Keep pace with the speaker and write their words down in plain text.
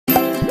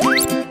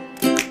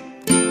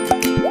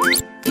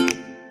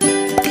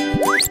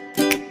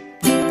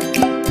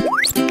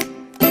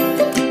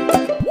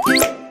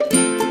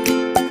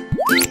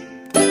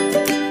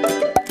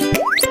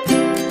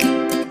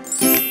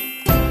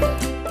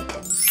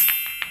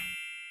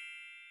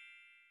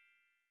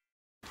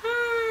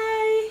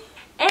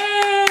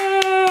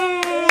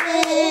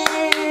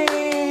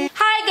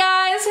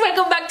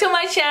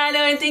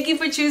channel and thank you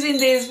for choosing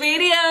this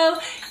video.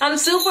 I'm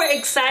super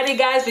excited,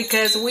 guys,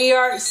 because we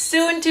are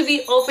soon to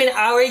be opening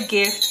our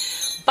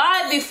gift.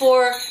 But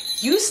before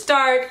you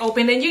start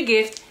opening your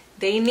gift,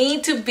 they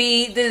need to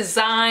be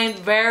designed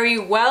very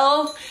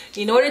well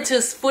in order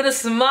to put a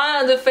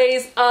smile on the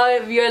face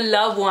of your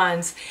loved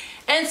ones.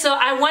 And so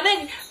I want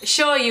to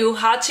show you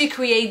how to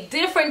create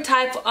different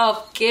type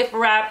of gift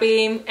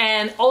wrapping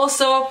and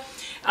also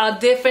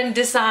different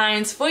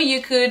designs for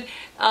you could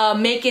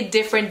make it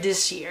different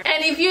this year.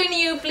 And if you're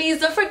new,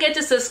 please don't forget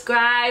to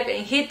subscribe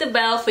and hit the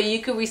bell so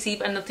you can receive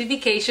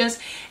notifications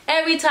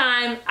every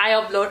time I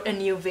upload a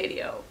new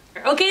video.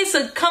 Okay,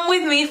 so come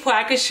with me so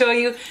I can show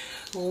you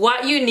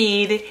what you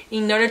need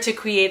in order to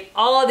create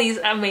all these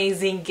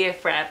amazing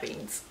gift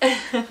wrappings.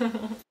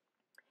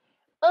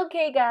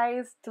 Okay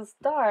guys, to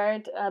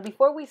start,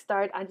 before we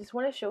start, I just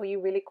want to show you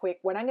really quick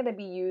what I'm going to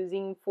be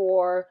using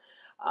for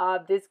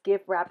this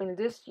gift wrapping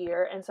this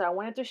year. And so I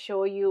wanted to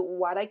show you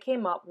what I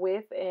came up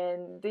with,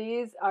 and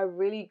these are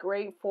really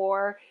great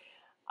for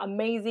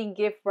amazing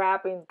gift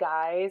wrappings,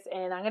 guys.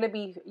 And I'm going to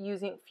be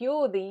using a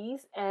few of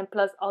these and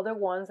plus other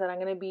ones that I'm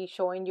going to be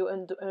showing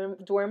you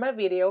during my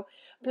video.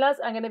 Plus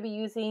I'm going to be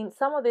using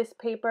some of this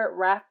paper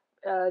wrap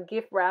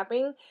gift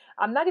wrapping.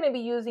 I'm not going to be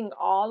using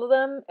all of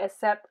them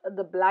except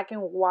the black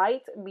and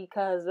white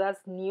because that's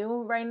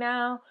new right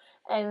now,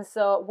 and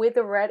so with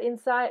the red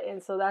inside,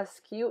 and so that's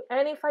cute.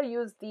 And if I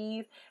use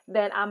these,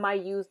 then I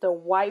might use the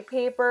white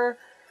paper,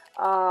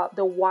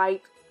 the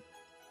white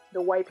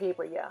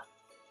paper, yeah.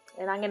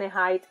 And I'm gonna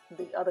hide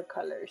the other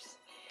colors.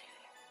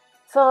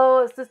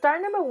 So to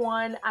start, number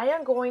one, I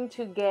am going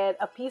to get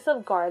a piece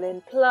of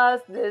garland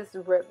plus this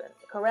ribbon,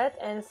 correct?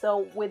 And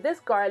so with this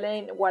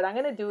garland, what I'm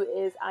gonna do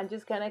is I'm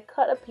just gonna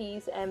cut a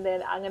piece, and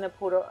then I'm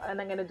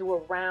gonna do a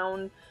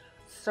round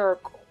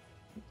circle.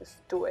 Just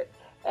do it,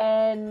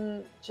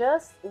 and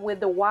just with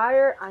the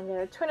wire, I'm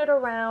gonna turn it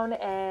around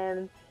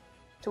and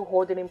to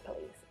hold it in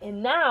place.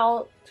 And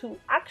now to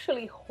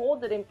actually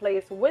hold it in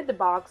place with the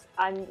box,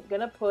 I'm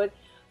gonna put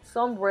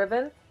some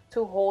ribbon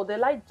to hold it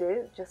like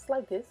this, just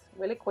like this,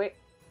 really quick.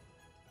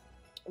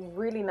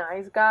 Really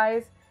nice,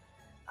 guys.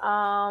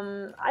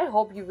 I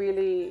hope you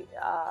really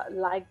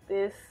like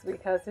this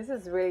because this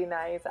is really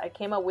nice. I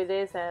came up with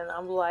this and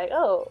I'm like,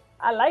 oh,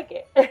 I like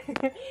it.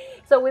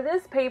 So with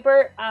this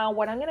paper,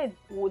 what I'm gonna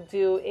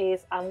do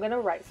is I'm gonna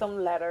write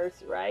some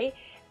letters, right?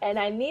 And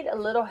I need a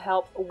little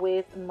help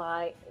with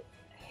my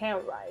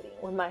handwriting,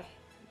 with my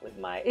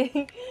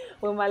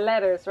with my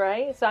letters,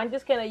 right? So I'm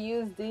just gonna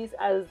use these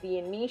as the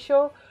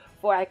initial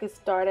for I could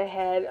start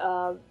ahead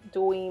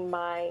doing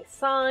my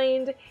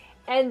signed,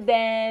 and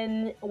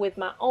then with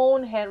my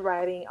own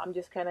handwriting I'm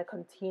just gonna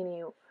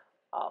continue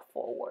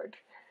forward.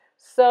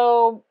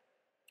 So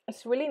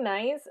it's really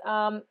nice.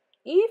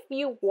 If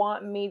you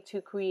want me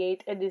to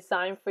create a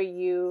design for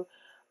you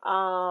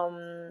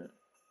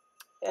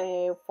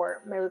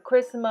for Merry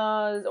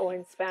Christmas or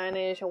in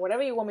Spanish or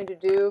whatever you want me to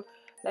do,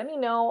 let me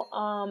know,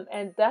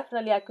 and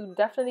definitely I could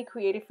definitely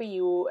create it for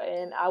you,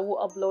 and I will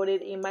upload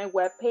it in my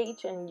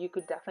webpage, and you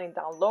could definitely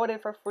download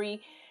it for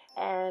free.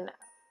 And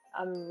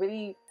I'm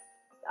really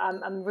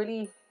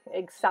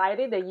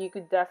excited that you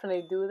could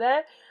definitely do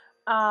that,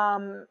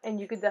 and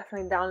you could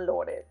definitely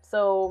download it.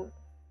 So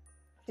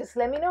just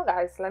let me know,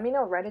 guys. Let me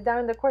know. Write it down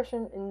in the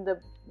question in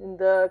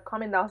the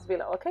comment down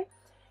below, okay?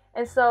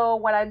 And so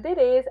what I did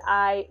is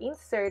I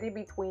inserted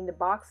between the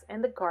box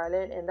and the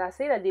garland, and that's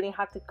it. I didn't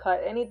have to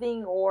cut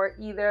anything or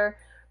either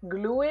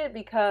glue it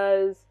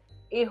because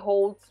it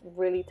holds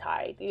really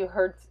tight. It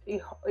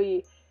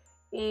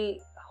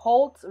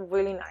holds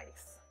really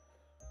nice.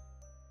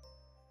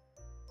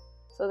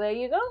 So there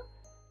you go.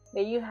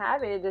 There you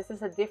have it. This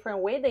is a different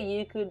way that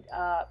you could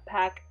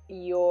pack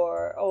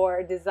your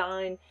or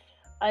design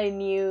a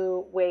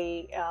new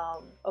way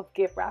of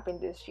gift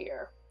wrapping this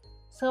year.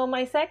 So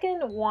my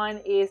second one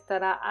is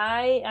that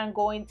I am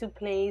going to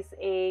place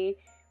a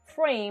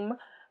frame,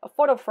 a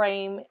photo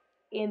frame,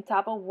 in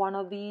top of one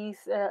of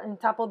these, in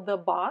top of the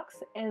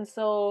box. And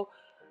so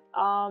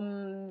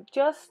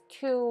just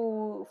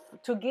to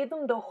give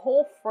them the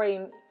whole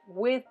frame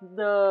with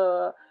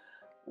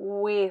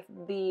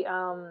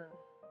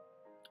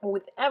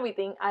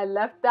everything, I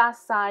left that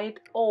side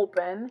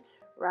open,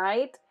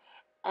 right?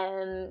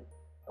 And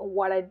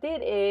what I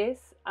did is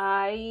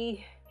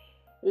I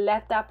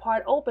left that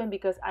part open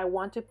because I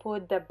want to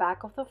put the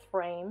back of the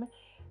frame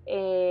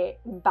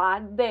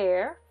back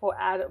there for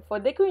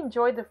they could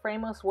enjoy the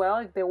frame as well.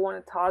 If they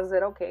want to toss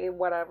it, okay,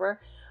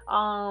 whatever.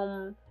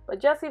 But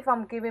just if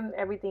I'm giving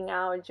everything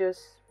out, I'm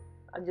just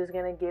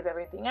gonna give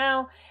everything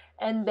out.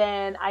 And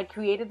then I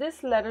created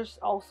these letters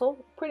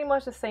also, pretty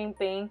much the same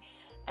thing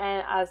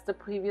and as the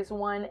previous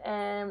one,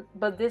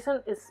 but this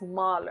one is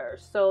smaller,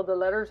 so the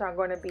letters are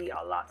going to be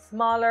a lot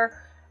smaller.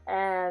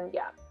 And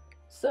yeah,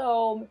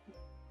 so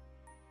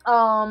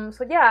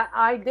yeah,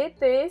 I did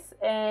this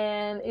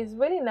and it's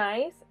really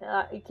nice.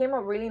 It came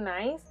out really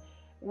nice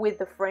with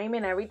the frame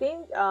and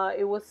everything.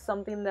 It was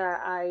something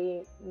that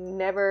I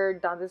never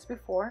done this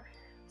before,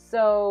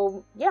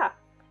 so yeah.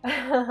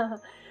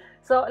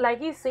 So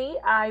like you see,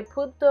 I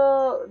put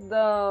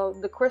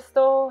the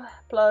crystal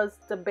plus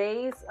the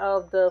base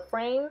of the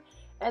frame,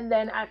 and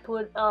then I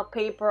put a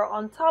paper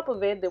on top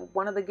of it,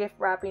 one of the gift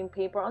wrapping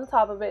paper on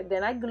top of it.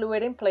 Then I glue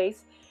it in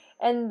place.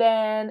 And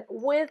then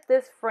with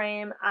this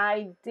frame,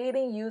 I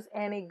didn't use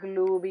any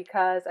glue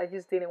because I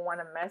just didn't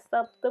want to mess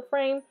up the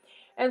frame.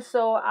 And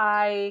so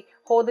I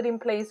hold it in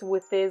place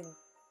with this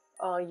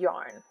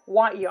yarn,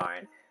 white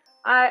yarn.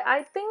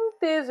 I think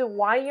this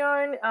white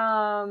yarn,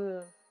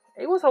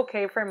 it was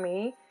okay for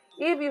me.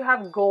 If you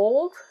have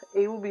gold,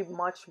 it will be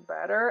much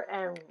better,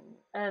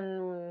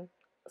 and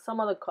some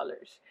other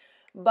colors.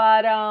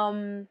 But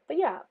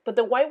yeah, but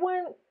the white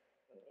one,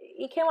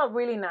 it came out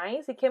really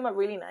nice. It came out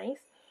really nice.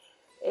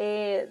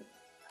 It,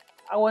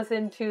 I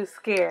wasn't too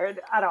scared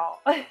at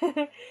all.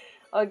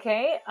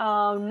 Okay,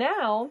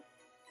 now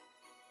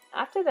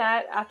after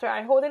that, after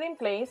I hold it in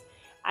place,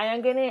 I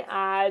am gonna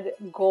add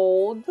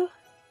gold.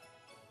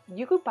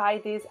 You could buy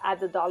this at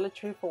the Dollar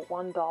Tree for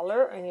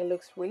 $1, and it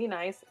looks really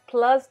nice,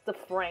 plus the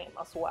frame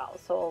as well.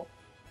 So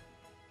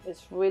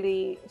it's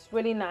really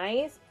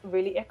nice,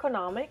 really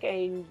economic,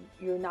 and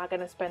you're not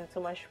gonna spend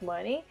too much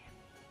money,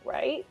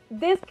 right?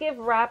 This gift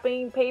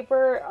wrapping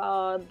paper,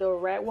 the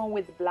red one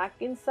with black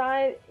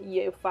inside,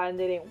 you find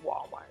it in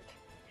Walmart.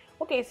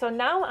 Okay, so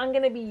now I'm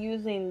gonna be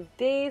using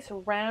this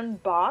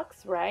round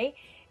box, right?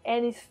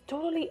 And it's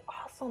totally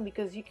awesome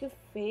because you can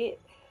fit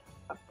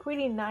a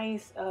pretty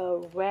nice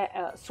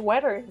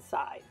sweater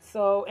inside.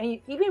 So,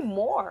 and even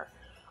more.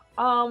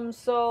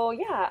 So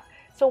yeah.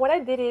 So what I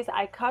did is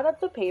I cut up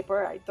the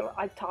paper.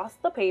 I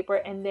tossed the paper,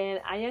 and then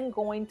I am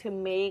going to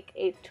make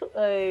a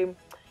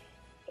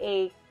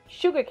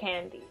sugar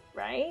candy,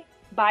 right?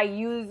 By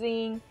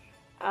using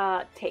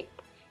tape.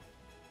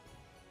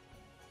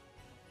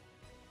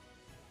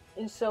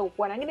 And so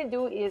what I'm gonna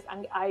do is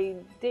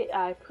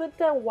I put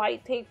the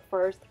white tape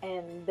first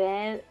and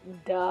then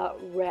the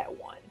red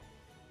one.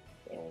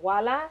 And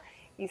voila,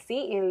 you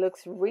see it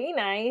looks really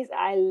nice.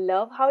 I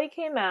love how it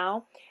came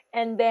out.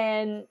 And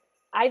then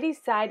I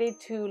decided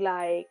to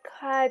like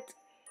cut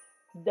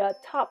the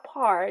top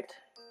part,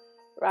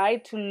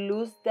 right, to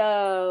lose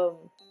the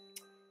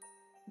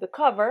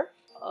cover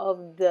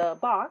of the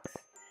box.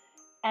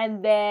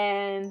 And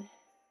then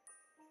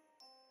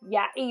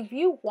yeah, if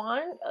you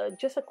want,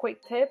 just a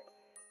quick tip,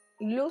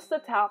 lose the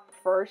top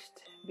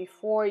first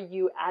before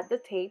you add the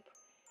tape,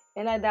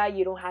 and like that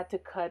you don't have to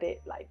cut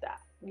it like that,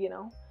 you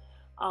know.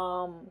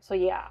 So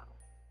yeah,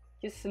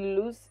 just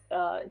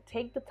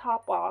take the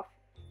top off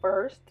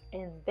first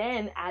and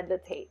then add the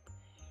tape,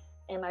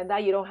 and like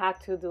that you don't have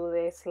to do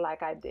this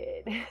like I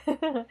did.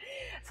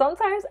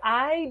 Sometimes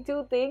I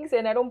do things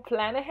and I don't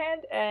plan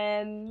ahead,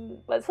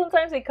 but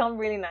sometimes they come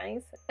really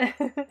nice.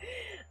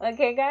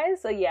 Okay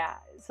guys, so yeah,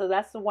 so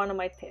that's one of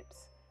my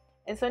tips.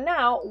 And so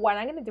now what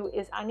I'm gonna do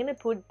is I'm gonna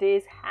put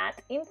this hat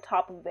in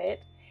top of it.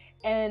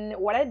 And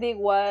what I did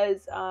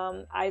was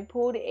I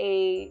put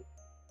a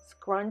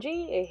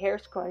hair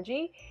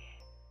scrunchie,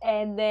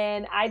 and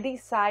then I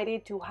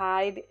decided to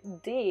hide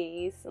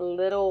this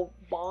little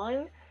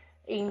bun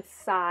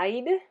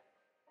inside.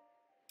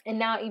 And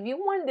now if you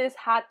want this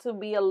hat to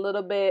be a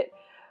little bit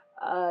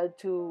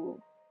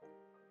to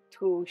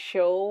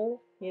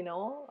show, you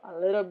know, a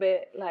little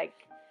bit like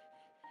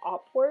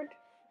upward,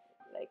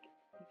 like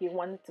if you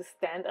want it to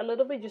stand a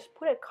little bit, just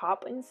put a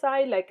cup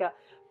inside, like a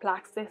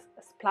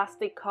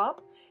plastic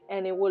cup,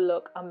 and it will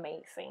look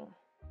amazing.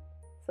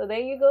 So there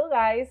you go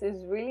guys,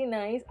 it's really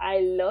nice. I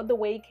love the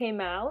way it came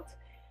out.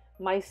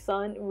 My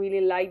son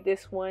really liked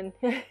this one.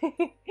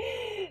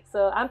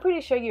 So I'm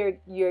pretty sure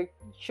your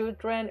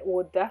children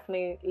will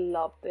definitely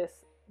love this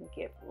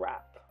gift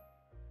wrap.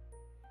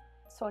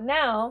 So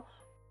now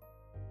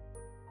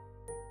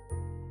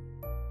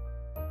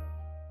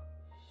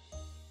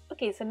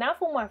okay, so now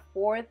for my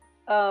fourth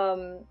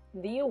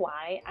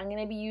DIY, I'm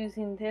gonna be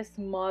using this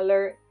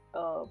smaller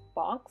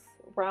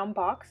round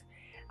box.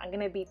 I'm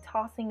gonna be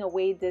tossing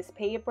away this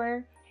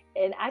paper,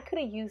 and I could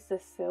have used the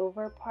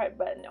silver part,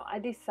 but no, I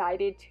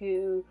decided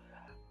to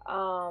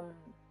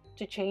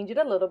change it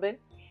a little bit.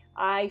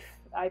 I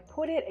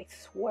put a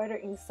sweater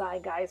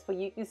inside, guys, but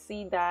you can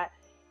see that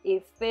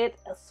it fit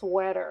a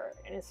sweater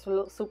and it's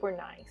super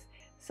nice.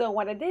 So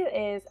what I did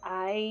is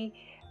I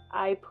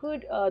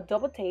put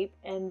double tape,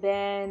 and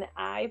then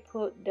I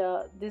put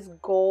this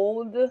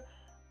gold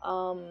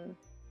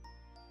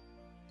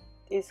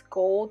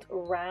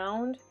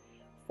round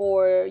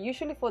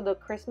usually for the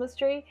Christmas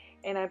tree,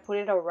 and I put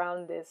it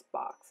around this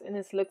box, and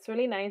it looks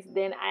really nice.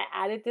 Then I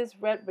added this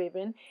red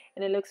ribbon,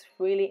 and it looks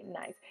really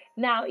nice.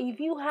 Now if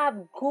you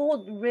have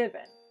gold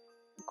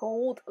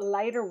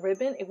lighter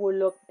ribbon, it will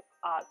look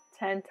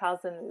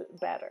 10,000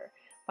 better.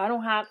 I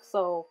don't have,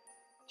 so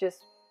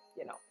just,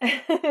 you know.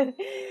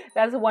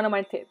 That's one of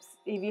my tips.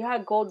 If you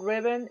have gold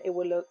ribbon, it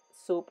will look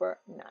super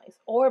nice.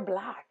 Or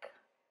black.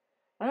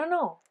 I don't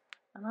know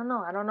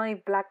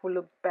if black will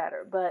look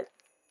better, but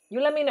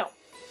you let me know.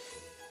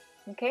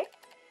 Okay,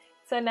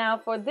 so now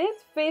for this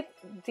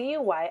fifth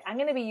DIY, I'm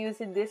gonna be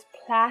using this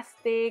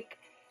plastic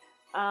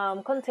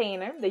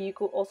container that you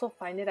could also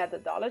find it at the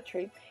Dollar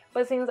Tree.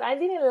 But since I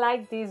didn't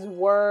like these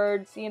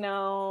words, you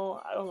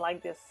know, I don't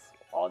like this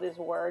all these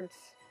words.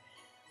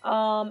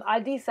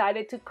 I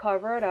decided to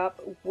cover it up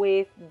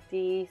with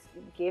this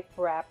gift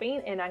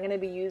wrapping, and I'm gonna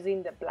be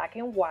using the black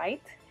and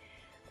white,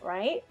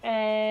 right?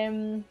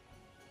 And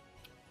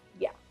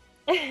yeah.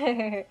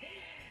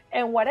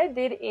 And what I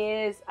did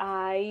is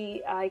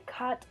I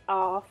cut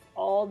off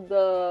all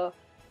the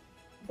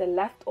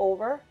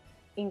leftover,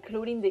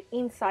 including the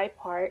inside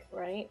part,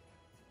 right?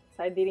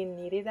 So I didn't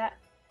need that.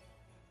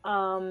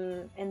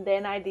 And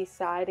then I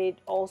decided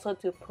also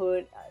to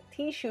put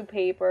tissue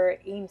paper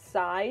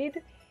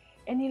inside,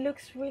 and it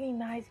looks really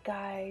nice,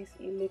 guys.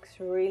 It looks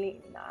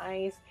really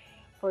nice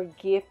for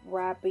gift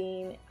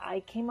wrapping. I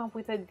came up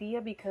with an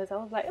idea because I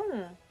was like,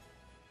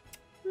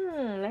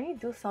 let me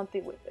do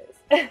something with this.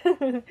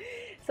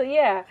 So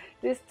yeah,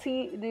 this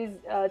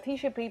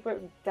tissue paper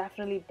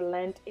definitely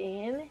blend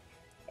in,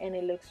 and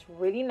it looks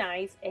really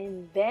nice.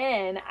 And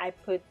then I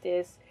put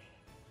this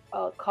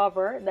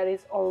cover that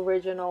is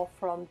original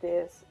from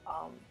this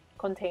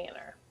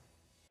container.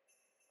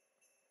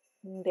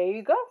 There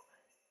you go.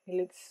 It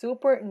looks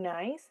super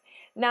nice.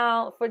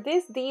 Now for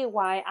this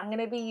DIY, I'm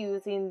gonna be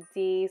using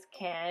this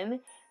can,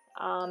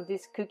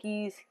 this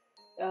cookies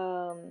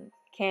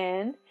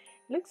can.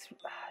 Looks,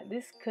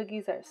 these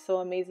cookies are so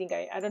amazing,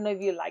 guys. I don't know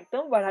if you like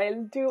them, but I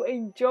do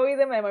enjoy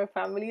them, and my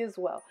family as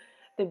well.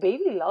 The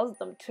baby loves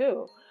them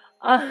too.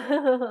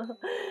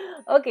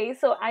 Okay,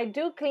 so I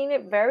do clean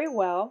it very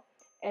well,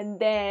 and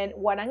then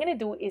what I'm gonna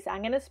do is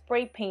I'm gonna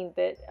spray paint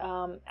it.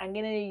 I'm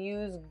gonna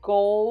use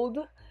gold,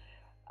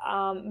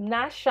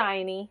 not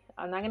shiny.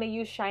 I'm not gonna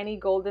use shiny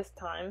gold this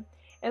time.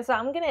 And so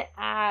I'm gonna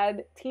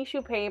add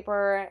tissue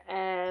paper,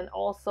 and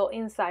also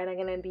inside I'm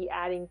gonna be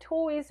adding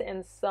toys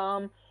and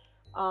some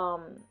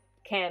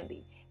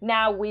candy.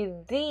 Now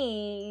with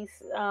these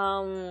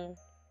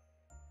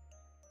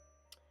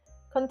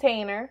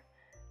container,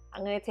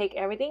 I'm gonna take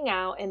everything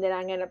out, and then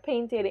I'm gonna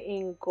paint it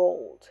in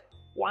gold.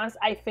 Once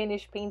I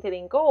finish painting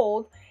in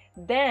gold,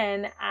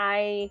 then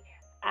I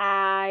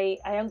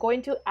am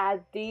going to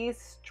add this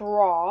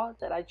straw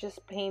that I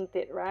just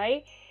painted,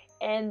 right?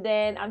 And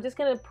then I'm just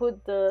gonna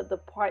put the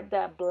part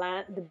that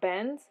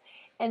bends,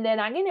 and then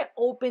I'm gonna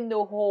open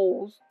the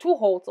holes, 2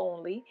 holes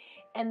only,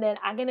 and then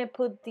I'm gonna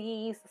put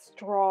these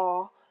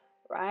straw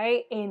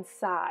right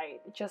inside,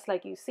 just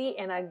like you see,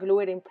 and I glue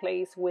it in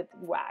place with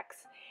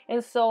wax.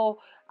 And so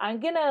I'm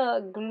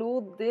gonna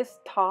glue this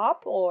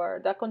top or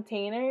the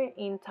container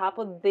in top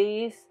of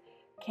this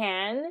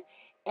can,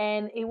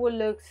 and it will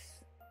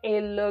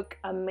look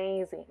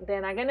amazing.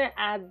 Then I'm gonna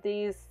add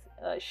this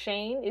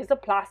chain. It's a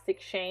plastic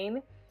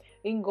chain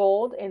in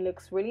gold. It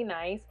looks really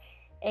nice.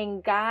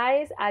 And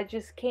guys, I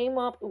just came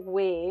up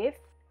with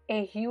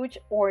a huge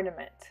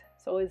ornament.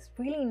 So it's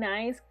really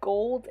nice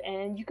gold,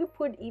 and you could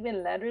put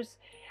even letters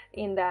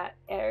in that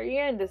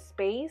area, in the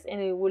space,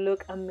 and it will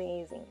look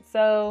amazing.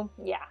 So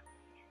yeah,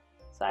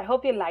 so I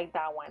hope you like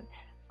that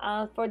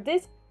one. For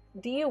this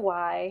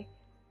DIY,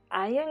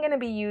 I am gonna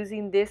be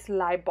using this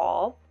light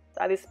bulb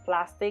that is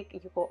plastic.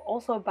 You will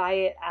also buy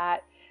it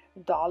at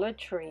Dollar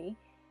Tree.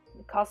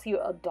 It costs you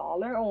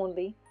 $1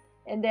 only.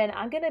 And then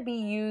I'm gonna be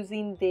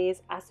using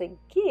this as a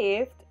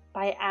gift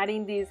by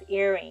adding these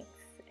earrings,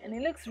 and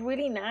it looks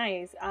really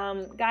nice.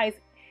 Guys,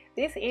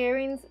 these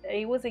earrings,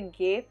 it was a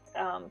gift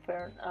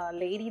for a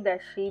lady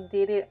that she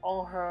did it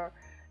on her.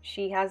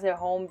 She has her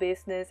home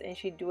business and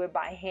she do it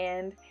by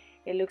hand.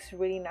 It looks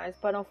really nice,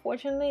 but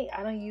unfortunately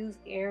I don't use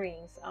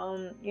earrings.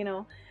 You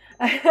know,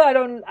 I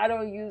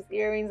don't use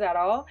earrings at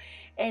all,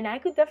 and I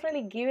could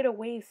definitely give it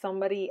away if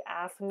somebody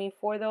asked me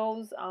for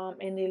those.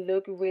 And they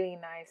look really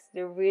nice.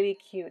 They're really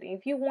cute.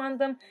 If you want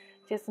them,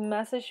 just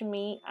message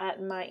me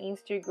at my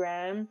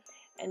Instagram,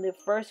 and the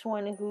first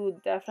one who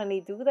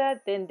definitely do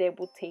that, then they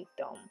will take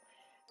them.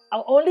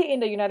 Only in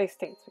the United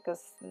States,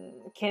 because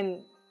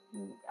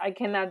I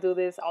cannot do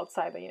this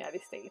outside the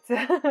United States.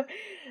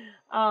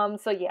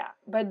 So yeah,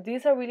 but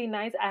these are really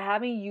nice. I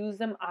haven't used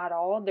them at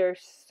all. They're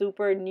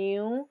super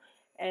new,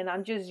 and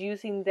I'm just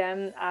using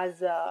them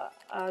as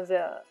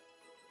a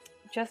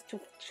just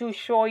to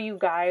show you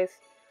guys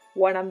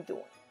what I'm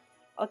doing.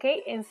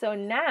 Okay, and so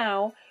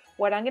now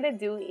what I'm gonna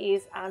do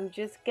is I'm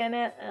just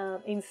gonna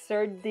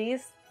insert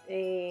this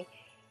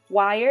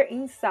wire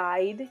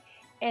inside,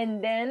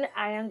 and then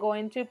I am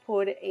going to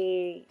put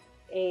a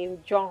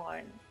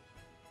yarn,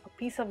 a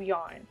piece of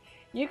yarn.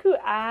 You could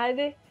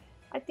add,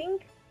 I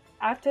think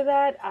after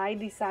that I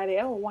decided,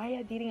 oh, why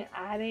I didn't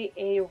add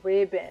a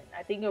ribbon.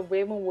 I think a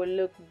ribbon would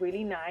look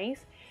really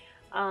nice.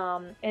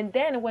 And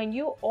then when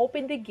you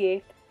open the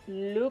gift,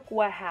 look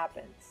what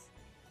happens.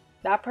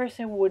 That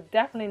person would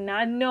definitely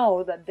not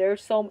know that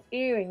there's some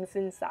earrings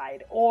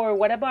inside. Or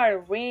what about a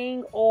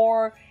ring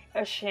or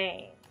a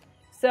chain?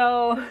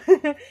 So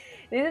this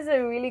is a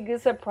really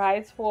good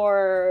surprise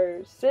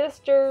for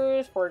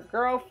sisters, for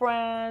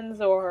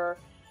girlfriends, or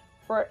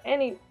for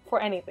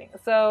anything.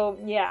 So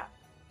yeah,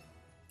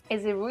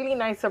 it's a really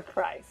nice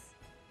surprise.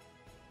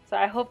 So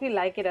I hope you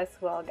like it as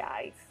well,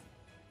 guys.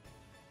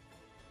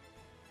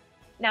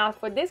 Now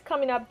for this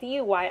coming up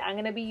DIY, I'm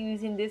gonna be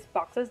using these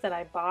boxes that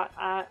I bought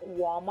at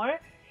Walmart,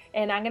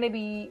 and I'm gonna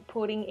be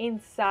putting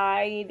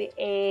inside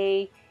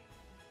a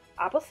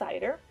apple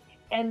cider,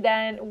 and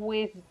then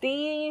with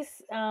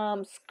these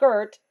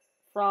skirt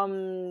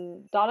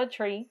from Dollar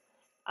Tree.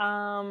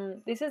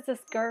 This is the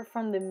skirt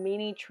from the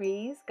mini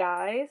trees,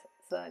 guys.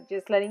 So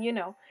just letting you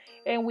know.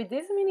 And with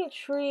this mini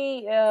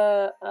tree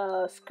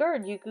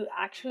skirt, you could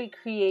actually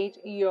create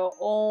your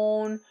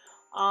own,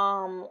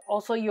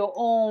 also your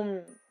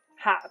own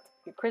hat,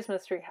 your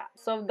Christmas tree hat.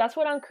 So that's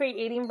what I'm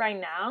creating right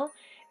now.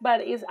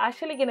 But it's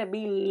actually gonna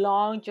be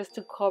long just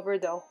to cover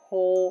the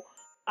whole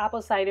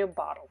apple cider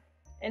bottle.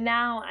 And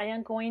now I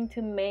am going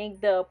to make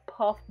the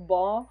puff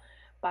ball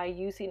by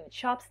using a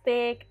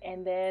chopstick,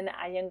 and then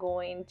I am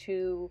going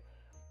to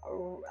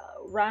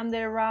round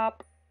it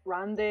up,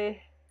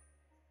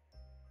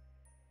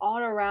 all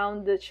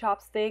around the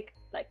chopstick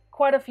like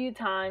quite a few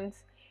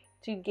times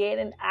to get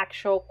an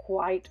actual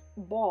white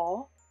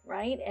ball,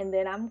 right? And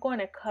then I'm going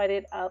to cut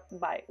it up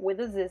with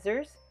the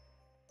scissors,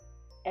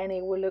 and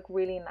it will look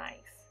really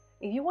nice.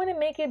 If you want to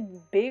make it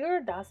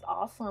bigger, that's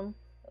awesome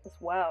as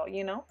well,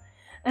 you know.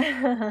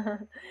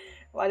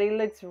 But it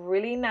looks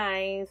really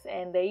nice,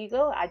 and there you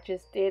go. I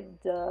just did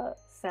the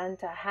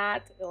Santa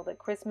hat or the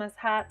Christmas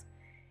hat,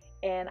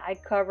 and I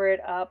cover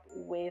it up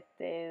with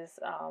this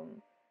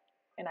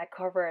and I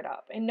cover it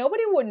up, and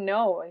nobody would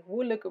know. It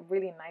would look a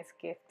really nice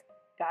gift,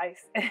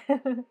 guys.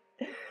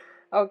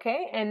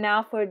 Okay, and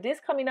now for this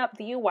coming up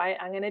DIY,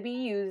 I'm gonna be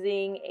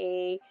using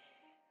a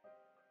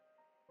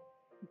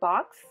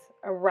box,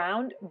 a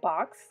round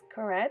box,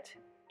 correct?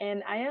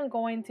 And I am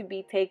going to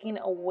be taking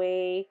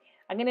away,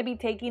 I'm gonna be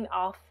taking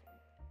off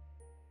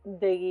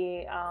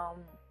the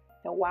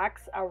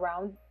wax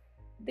around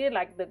there,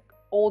 like the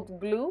old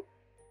glue.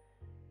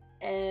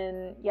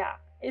 And yeah,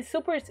 it's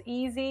super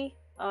easy.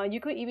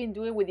 You could even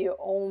do it with your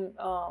own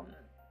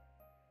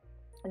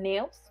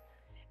nails.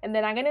 And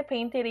then I'm gonna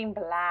paint it in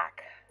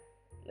black.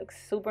 Looks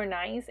super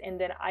nice. And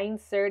then I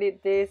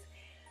inserted this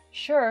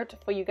shirt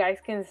for you guys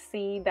can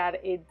see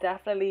that it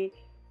definitely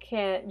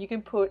you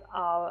can put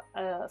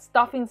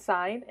stuff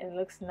inside, and it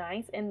looks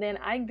nice. And then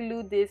I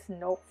glued this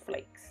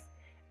snowflakes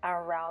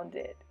around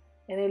it,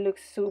 and it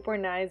looks super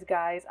nice,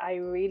 guys. I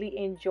really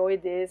enjoy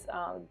this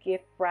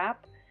gift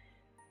wrap,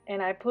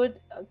 and I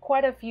put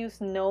quite a few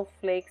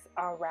snowflakes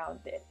around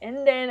it.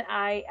 And then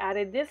I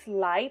added this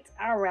light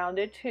around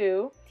it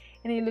too,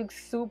 and it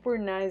looks super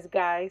nice,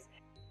 guys.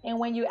 And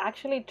when you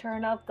actually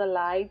turn off the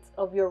lights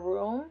of your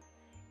room,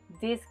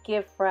 this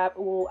gift wrap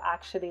will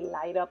actually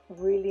light up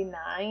really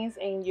nice,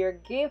 and your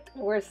gift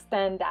will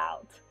stand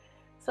out.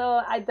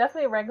 So I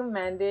definitely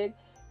recommend it.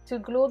 To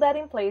glue that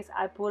in place,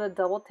 I put a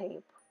double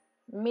tape.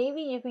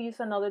 Maybe you could use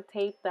another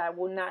tape that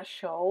will not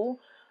show.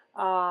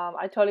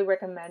 I totally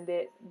recommend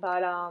it,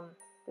 but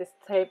this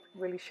tape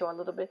really show a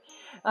little bit,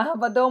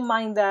 but don't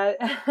mind that.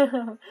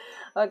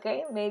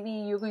 Okay, maybe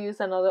you could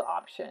use another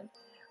option.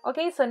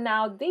 Okay, so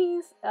now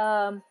these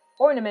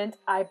ornament,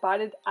 I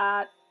bought it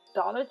at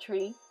Dollar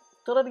Tree,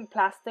 totally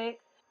plastic,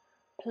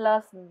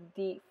 plus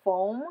the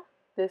foam,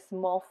 the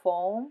small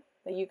foam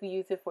that you could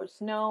use it for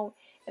snow.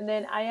 And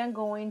then I am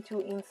going to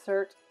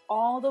insert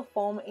all the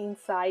foam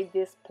inside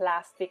this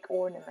plastic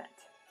ornament.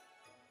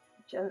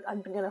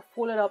 I'm gonna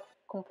pull it up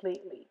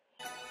completely.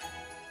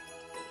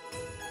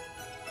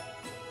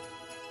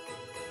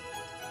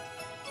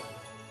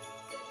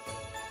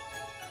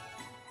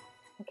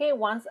 Okay,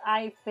 once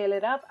I fill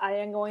it up, I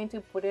am going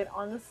to put it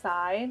on the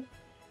side,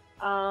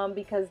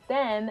 because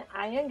then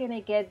I am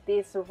gonna get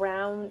this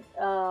round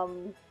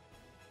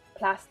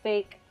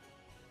plastic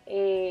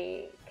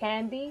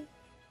candy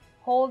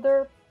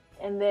holder,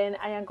 and then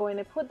I am going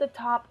to put the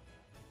top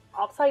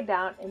upside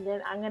down, and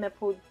then I'm gonna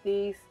put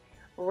this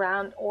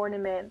round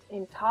ornament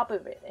in top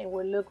of it, and it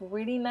will look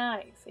really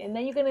nice. And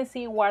then you're gonna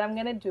see what I'm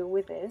gonna do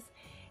with this.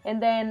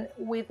 And then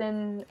with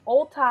an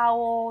old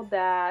towel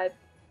that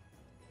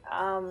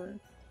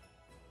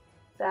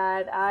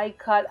I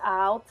cut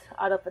out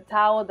of a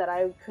towel that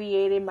I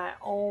created my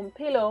own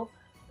pillow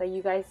that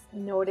you guys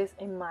noticed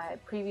in my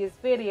previous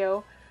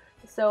video.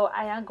 So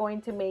I am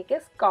going to make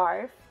a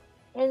scarf,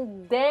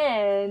 and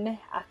then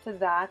after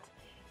that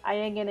I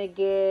am gonna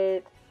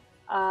get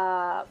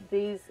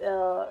these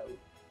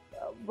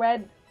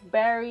red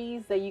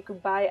berries that you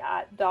could buy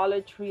at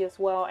Dollar Tree as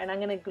well, and I'm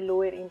gonna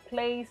glue it in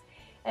place.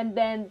 And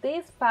then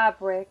this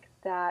fabric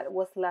that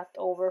was left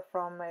over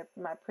from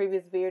my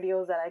previous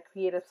videos that I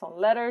created some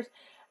letters,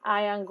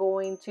 I am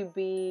going to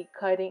be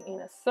cutting in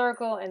a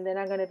circle, and then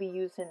I'm going to be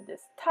using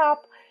this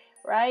top,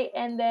 right?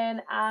 And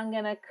then I'm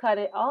going to cut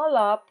it all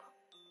up,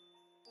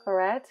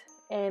 correct?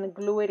 And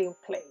glue it in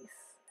place,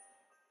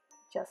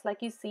 just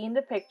like you see in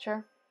the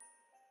picture.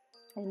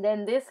 And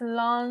then this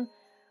long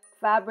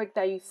fabric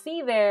that you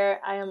see there,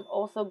 I am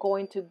also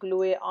going to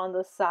glue it on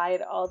the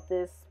side of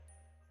this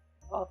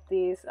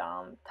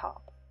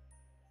top.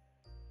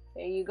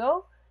 There you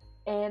go.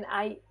 And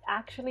I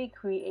actually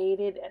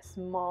created a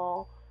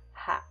small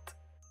hat.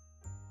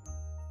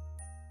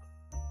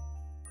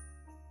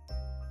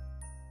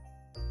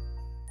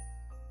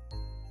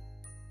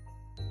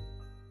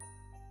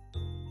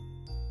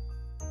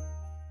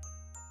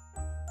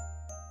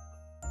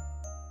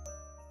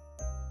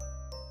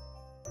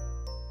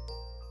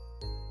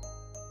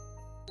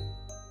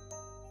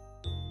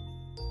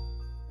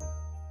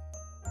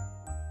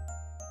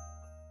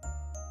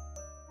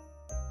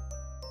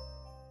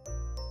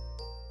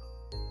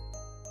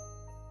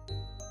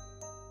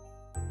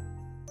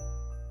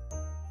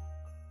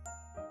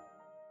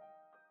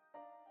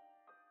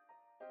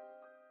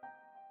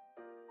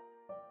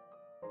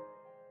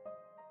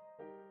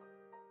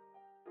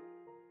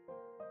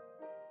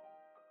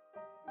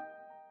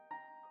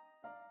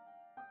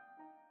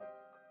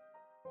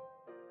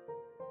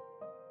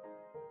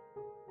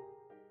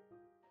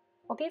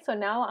 Okay, so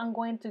now I'm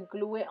going to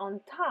glue it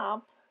on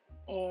top,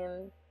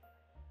 and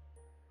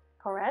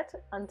correct,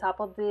 on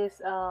top of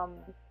this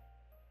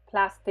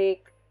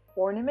plastic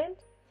ornament.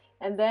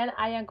 And then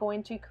I am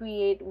going to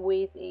create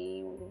with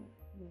a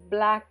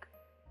black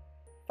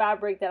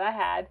fabric that I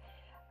had.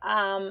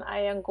 I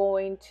am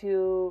going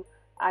to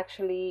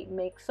actually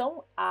make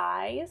some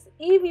eyes.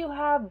 If you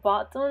have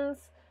buttons,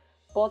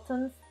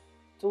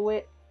 do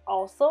it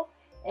also.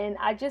 And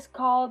I just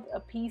called a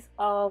piece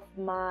of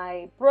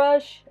my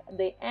brush,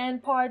 the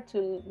end part,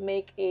 to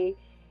make a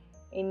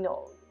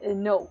nose.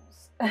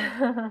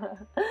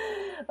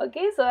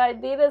 Okay, so I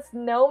did a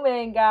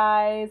snowman,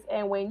 guys,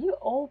 and when you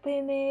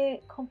open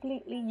it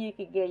completely, you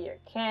can get your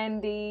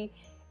candy.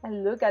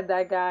 And look at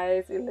that,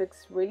 guys, it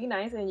looks really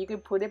nice, and you can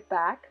put it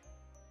back,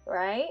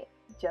 right,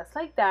 just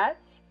like that.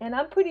 And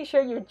I'm pretty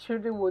sure your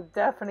children will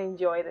definitely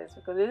enjoy this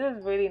because this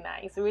is really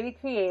nice, really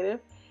creative,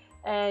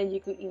 and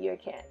you could eat your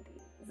candies.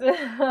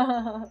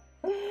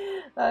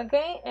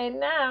 Okay, and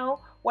now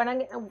when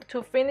I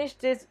to finish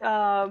this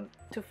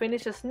to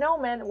finish the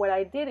snowman, what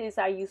I did is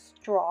I used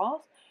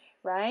straws,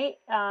 right,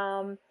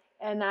 and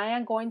I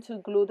am going to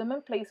glue them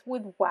in place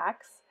with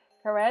wax,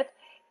 correct.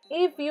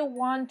 If you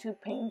want to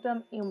paint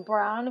them in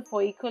brown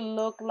for it could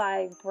look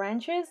like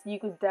branches, you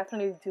could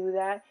definitely do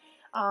that.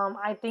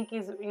 I think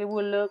it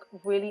will look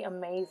really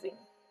amazing.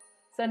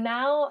 So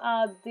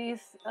now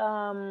this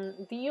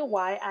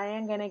DIY, I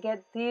am gonna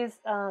get this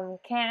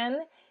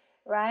can,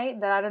 right,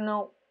 that I don't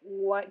know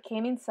what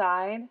came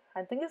inside.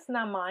 I think it's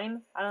not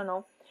mine, I don't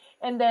know.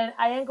 And then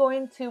I am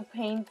going to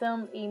paint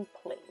them in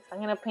place. I'm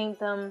gonna paint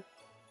them,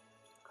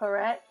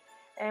 correct.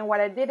 And what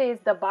I did is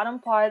the bottom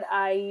part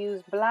I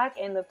used black,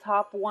 and the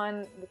top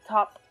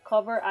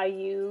cover I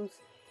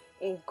used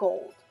in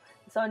gold.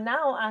 So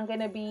now I'm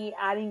gonna be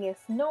adding a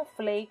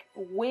snowflake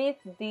with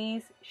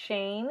this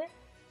chain,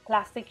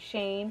 plastic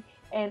chain,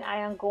 and I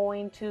am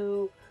going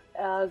to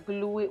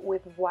glue it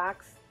with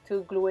wax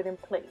to glue it in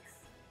place.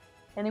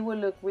 And it will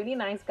look really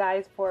nice,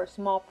 guys, for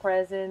small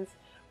presents.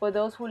 For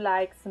those who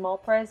like small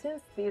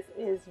presents, this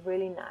is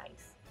really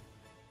nice.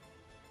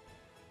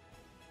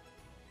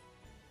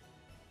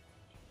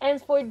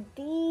 And for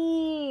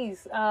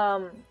these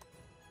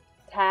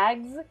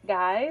tags,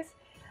 guys,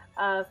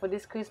 for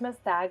this Christmas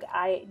tag,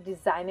 I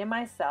designed it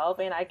myself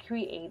and I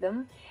create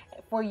them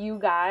for you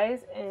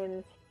guys.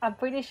 And I'm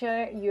pretty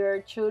sure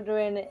your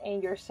children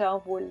and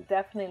yourself will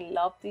definitely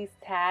love these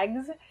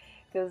tags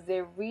because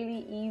they're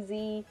really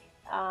easy.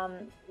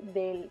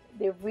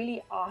 They're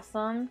really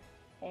awesome,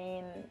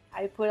 and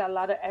I put a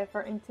lot of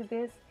effort into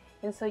this.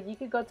 And so you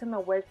could go to my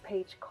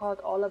webpage called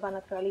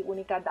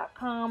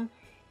allofanaturallyunica.com,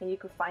 and you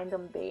could find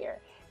them there,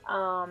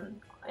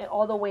 and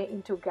all the way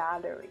into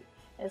gallery.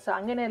 And so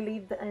I'm gonna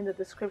leave in the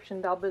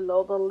description down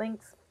below the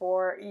links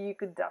for you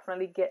could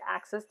definitely get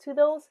access to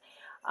those.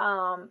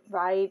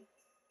 Right,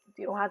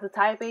 you don't have to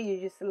type it, you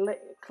just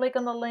click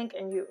on the link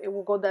and it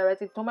will go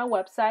directly to my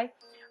website,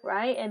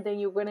 right? And then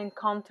you're going to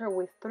encounter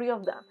with 3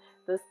 of them.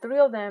 The 3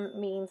 of them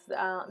means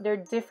they're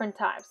different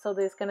types. So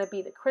there's going to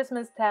be the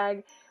Christmas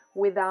tag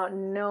without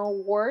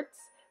no words,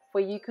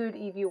 but you could,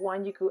 if you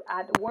want, you could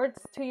add words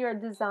to your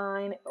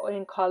design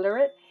and color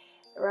it,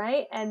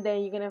 right? And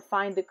then you're going to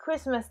find the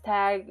Christmas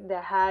tag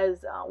that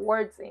has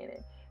words in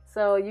it.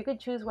 So you could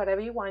choose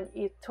whatever you want.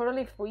 It's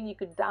totally free. You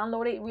could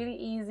download it really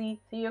easy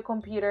to your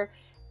computer,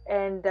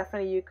 and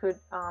definitely you could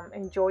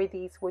enjoy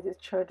these with your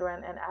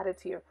children and add it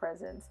to your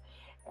presents.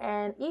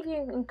 And if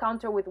you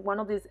encounter with one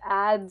of these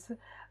ads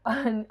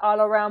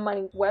all around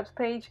my web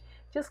page,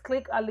 just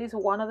click at least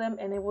one of them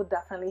and it will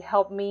definitely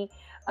help me.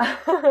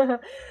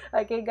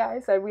 Okay,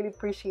 guys, I really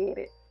appreciate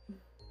it.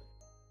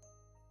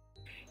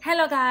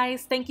 Hello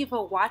guys, thank you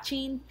for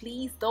watching.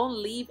 Please don't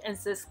leave and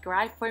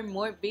subscribe for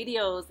more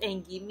videos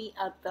and give me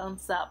a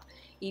thumbs up.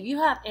 If you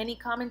have any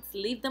comments,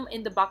 leave them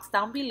in the box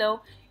down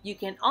below. You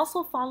can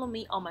also follow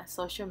me on my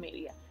social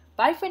media.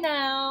 Bye for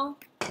now.